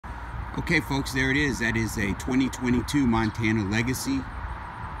Okay, folks, there it is. That is a 2022 Montana Legacy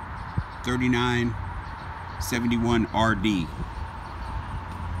 3971 RD.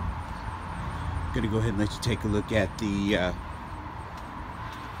 I'm going to go ahead and let you take a look at the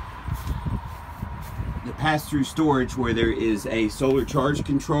pass-through storage, where there is a solar charge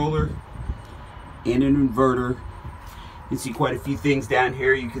controller and an inverter. You can see quite a few things down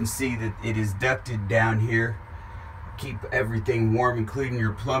here. You can see that it is ducted down here. Keep everything warm, including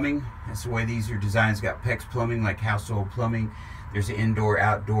your plumbing. That's the way these are designed. It's got PEX plumbing, like household plumbing. There's an indoor,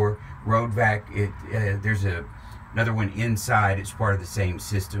 outdoor road vac. There's another one inside. It's part of the same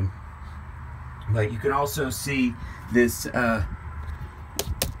system. But you can also see this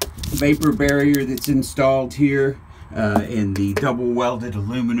vapor barrier that's installed here in the double welded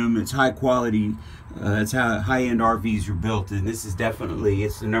aluminum. It's high quality. That's how high-end RVs are built, and this is definitely,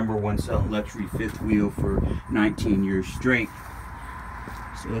 it's the #1 selling luxury fifth wheel for 19 years straight.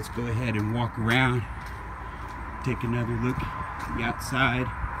 So let's go ahead and walk around, take another look at the outside.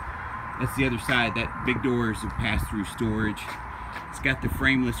 That's the other side. That big door is a pass-through storage. It's got the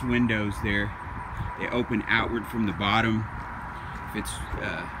frameless windows there. They open outward from the bottom. If it's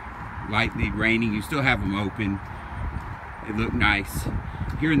lightly raining, you still have them open. They look nice.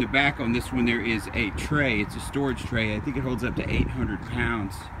 Here in the back on this one, there is a tray. It's a storage tray. I think it holds up to 800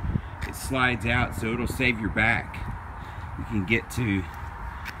 pounds. It slides out, so it'll save your back. You can get to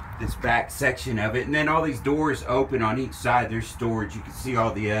this back section of it. And then all these doors open on each side. There's storage. You can see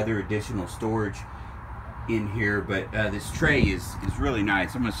all the other additional storage in here. But this tray is really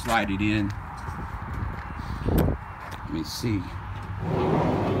nice. I'm going to slide it in. Let me see.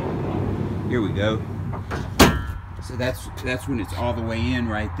 Here we go. So that's when it's all the way in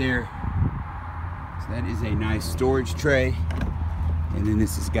right there. So that is a nice storage tray. And then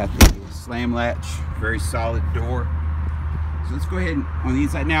this has got the slam latch, very solid door. So let's go ahead and on the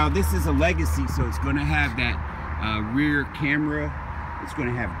inside. Now this is a Legacy, so it's going to have that rear camera. It's going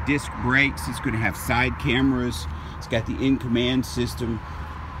to have disc brakes. It's going to have side cameras. It's got the in-command system.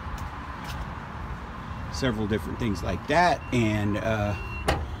 Several different things like that. And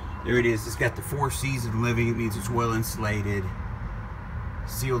there it is. It's got the 4-season living. It means it's well insulated,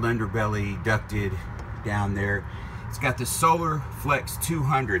 sealed underbelly, ducted down there. It's got the Solar Flex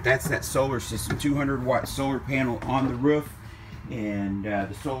 200. That's that solar system, 200-watt solar panel on the roof, and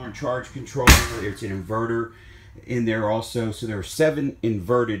the solar charge controller. There's an inverter in there also. So there are 7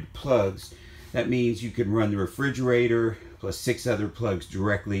 inverted plugs. That means you can run the refrigerator plus 6 other plugs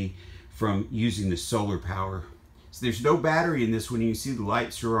directly from using the solar power. So there's no battery in this one. You can see the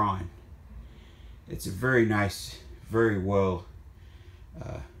lights are on. It's a very nice, very well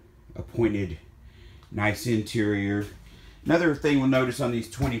appointed, nice interior. Another thing we'll notice on these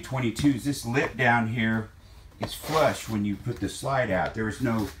 2022s, this lip down here is flush when you put the slide out. There's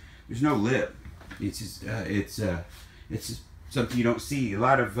no lip. It's just, it's something you don't see. A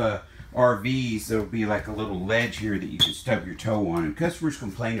lot of RVs, there'll be like a little ledge here that you can stub your toe on, and customers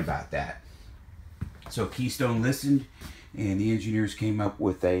complain about that. So Keystone listened, and the engineers came up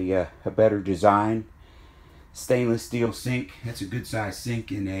with a better design. Stainless steel sink. That's a good size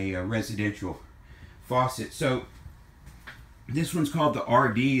sink in a residential faucet. So this one's called the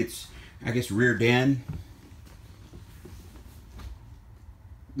RD. It's, I guess, rear den.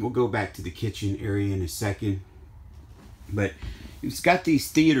 We'll go back to the kitchen area in a second. But it's got these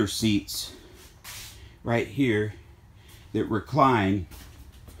theater seats right here that recline.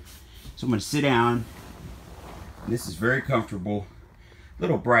 So I'm going to sit down. This is very comfortable. A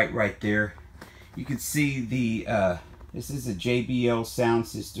little bright right there. You can see the this is a JBL sound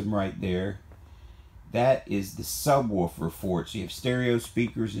system right there. That is the subwoofer for it. So you have stereo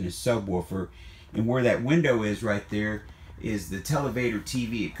speakers and a subwoofer. And where that window is right there is the Televator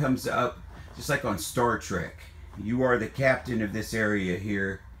TV. It comes up just like on Star Trek. You are the captain of this area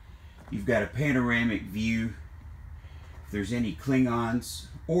here. You've got a panoramic view. If there's any Klingons,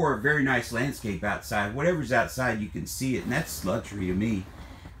 or a very nice landscape outside. Whatever's outside, you can see it, and that's luxury to me.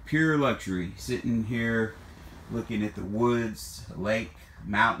 Pure luxury. Sitting here looking at the woods, the lake,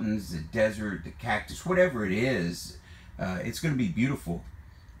 mountains, the desert, the cactus, whatever it is, it's going to be beautiful.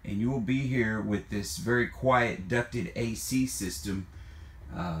 And you will be here with this very quiet ducted AC system.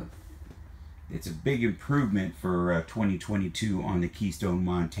 It's a big improvement for 2022 on the Keystone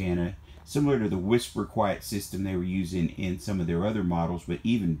Montana. Similar to the Whisper Quiet system they were using in some of their other models, but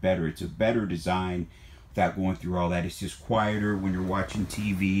even better. It's a better design without going through all that. It's just quieter when you're watching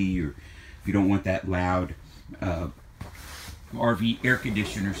TV, or if you don't want that loud RV air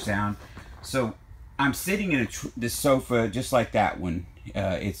conditioner sound. So I'm sitting in this sofa just like that one.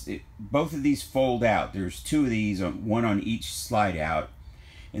 Both of these fold out. There's 2 of these, one on each slide out.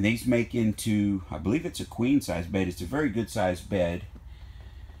 And these make into, I believe it's a queen size bed. It's a very good size bed.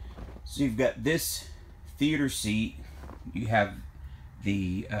 So you've got this theater seat. You have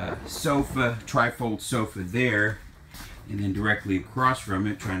the sofa, trifold sofa there. And then directly across from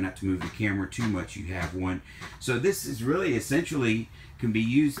it, try not to move the camera too much, you have one. So this is really essentially can be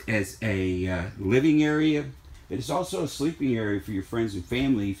used as a living area, but it's also a sleeping area for your friends and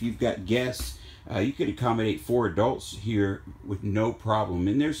family. If you've got guests, you could accommodate 4 adults here with no problem.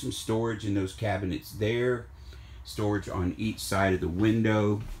 And there's some storage in those cabinets there, storage on each side of the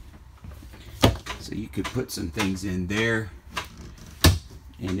window. So you could put some things in there.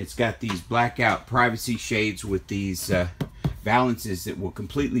 And it's got these blackout privacy shades with these valances that will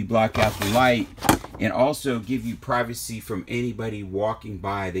completely block out the light and also give you privacy from anybody walking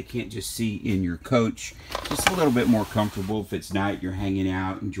by. They can't just see in your coach. Just a little bit more comfortable. If it's night, you're hanging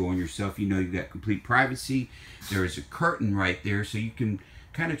out, enjoying yourself, you know you've got complete privacy. There is a curtain right there, so you can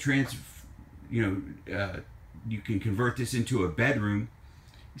kind of you can convert this into a bedroom.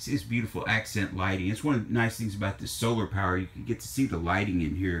 You see this beautiful accent lighting. It's one of the nice things about this solar power. You can get to see the lighting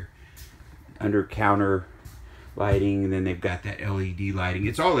in here. Under counter lighting, and then they've got that LED lighting.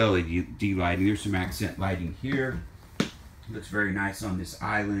 It's all LED lighting. There's some accent lighting here. Looks very nice on this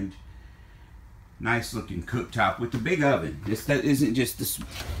island. Nice looking cooktop with the big oven. This isn't just this.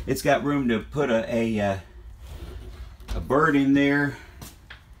 It's got room to put a bird in there.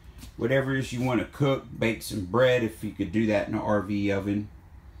 Whatever it is you want to cook, bake some bread. If you could do that in an RV oven,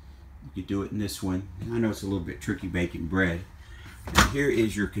 you could do it in this one. I know it's a little bit tricky baking bread. And here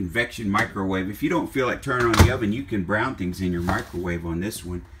is your convection microwave. If you don't feel like turning on the oven, you can brown things in your microwave on this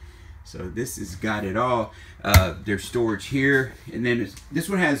one. So this has got it all. There's storage here. And then this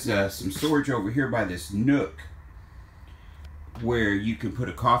one has some storage over here by this nook where you can put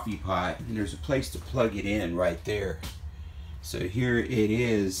a coffee pot. And there's a place to plug it in right there. So here it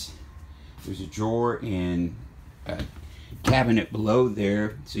is. There's a drawer and a cabinet below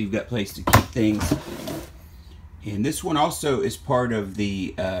there, so you've got a place to keep things. And this one also is part of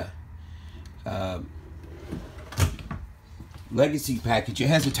the Legacy package. It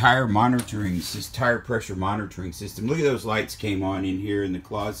has a tire pressure monitoring system. Look at those lights came on in here in the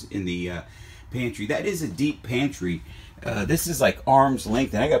closet, in the pantry. That is a deep pantry. This is like arm's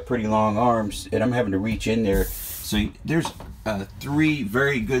length, and I got pretty long arms, and I'm having to reach in there. So there's 3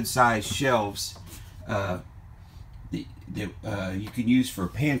 very good sized shelves that you can use for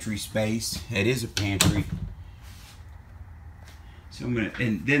pantry space. It is a pantry. So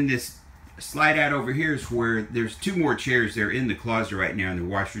and then this slide out over here is where there's 2 more chairs there in the closet right now in the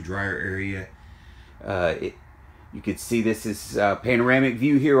washer dryer area. You can see this is panoramic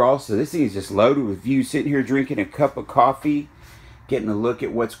view here also. This thing is just loaded with views. Sitting here drinking a cup of coffee, getting a look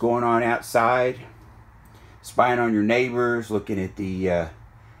at what's going on outside, spying on your neighbors, looking at the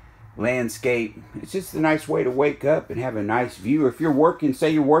landscape. It's just a nice way to wake up and have a nice view. If you're working,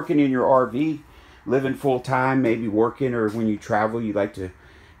 say you're working in your RV, living full time, maybe working, or when you travel, you like to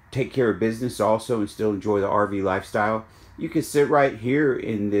take care of business also and still enjoy the RV lifestyle. You can sit right here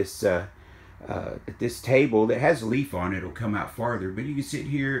in this at this table that has a leaf on it. It'll come out farther, but you can sit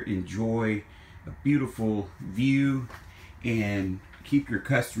here, enjoy a beautiful view, and keep your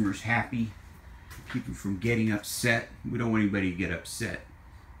customers happy. Keep them from getting upset. We don't want anybody to get upset.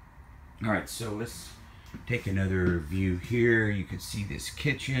 All right, so let's take another view here. You can see this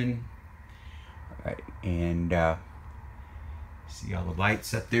kitchen. All right, and see all the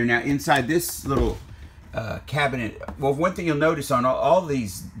lights up there. Now inside this little cabinet, well, one thing you'll notice on all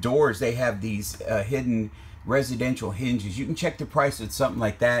these doors, they have these hidden residential hinges. You can check the price of something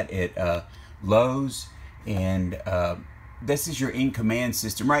like that at Lowe's, and this is your in-command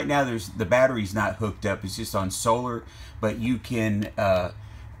system. Right now the battery's not hooked up, it's just on solar, but you can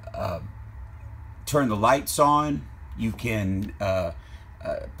turn the lights on. You can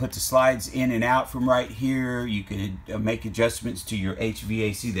put the slides in and out from right here. You can make adjustments to your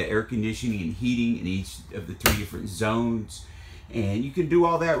HVAC, the air conditioning and heating in each of the 3 different zones. And you can do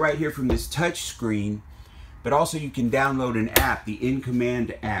all that right here from this touch screen. But also you can download an app, the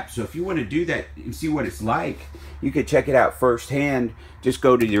In-Command app. So if you want to do that and see what it's like, you can check it out firsthand. Just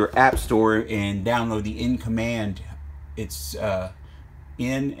go to your app store and download the In-Command. It's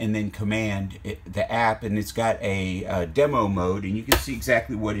in and then command the app, and it's got a demo mode, and you can see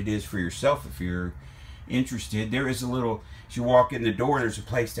exactly what it is for yourself if you're interested. There is a little, as you walk in the door, there's a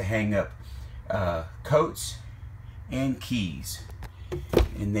place to hang up coats and keys,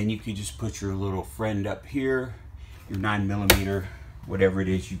 and then you can just put your little friend up here, your 9mm, whatever it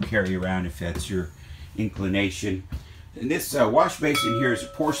is you carry around if that's your inclination. And this wash basin here is a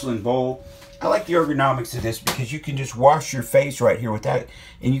porcelain bowl. I like the ergonomics of this because you can just wash your face right here without,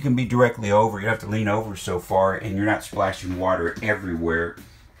 and you can be directly over. You don't have to lean over so far, and you're not splashing water everywhere.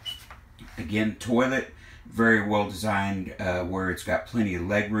 Again, toilet, very well designed, where it's got plenty of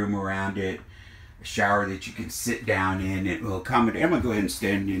leg room around it. A shower that you can sit down in. It will accommodate. I'm gonna go ahead and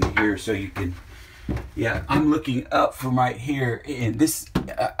stand in here so you can. Yeah, I'm looking up from right here, and this.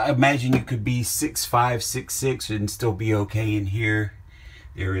 I imagine you could be 6'5", 6'6", and still be okay in here.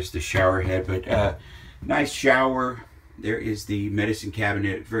 There is the shower head, but nice shower. There is the medicine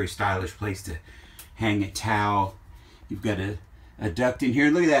cabinet, very stylish place to hang a towel. You've got a duct in here.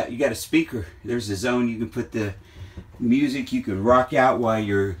 Look at that, you got a speaker. There's a zone you can put the music. You can rock out while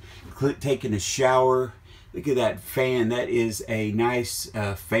you're taking a shower. Look at that fan. That is a nice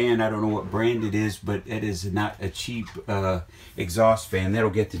fan. I don't know what brand it is, but it is not a cheap exhaust fan. That'll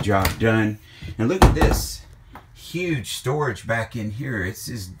get the job done. And look at this. Huge storage back in here. It's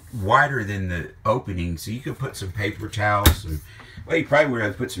just wider than the opening, so you could put some paper towels. Well, you probably would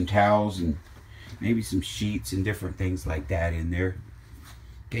have put some towels and maybe some sheets and different things like that in there.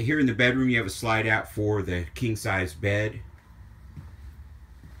 Okay, here in the bedroom you have a slide out for the king-size bed.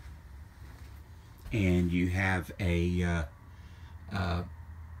 And you have a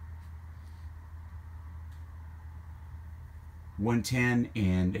 .110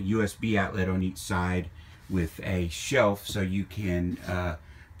 and a USB outlet on each side with a shelf so you can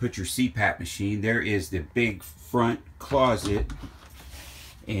put your CPAP machine. There is the big front closet,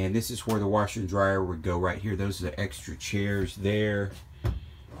 and this is where the washer and dryer would go right here. Those are the extra chairs there.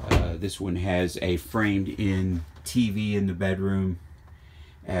 This one has a framed-in TV in the bedroom,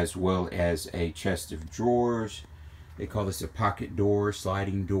 as well as a chest of drawers. They call this a pocket door,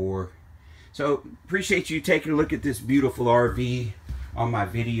 sliding door. So appreciate you taking a look at this beautiful RV on my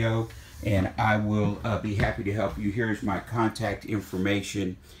video, and I will be happy to help you. Here's my contact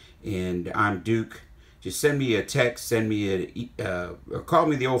information, and I'm Duke. Just send me a text, send me or call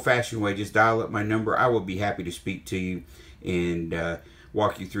me the old-fashioned way. Just dial up my number. I will be happy to speak to you and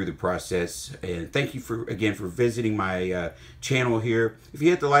walk you through the process. And thank you again for visiting my channel here. If you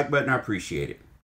hit the like button, I appreciate it.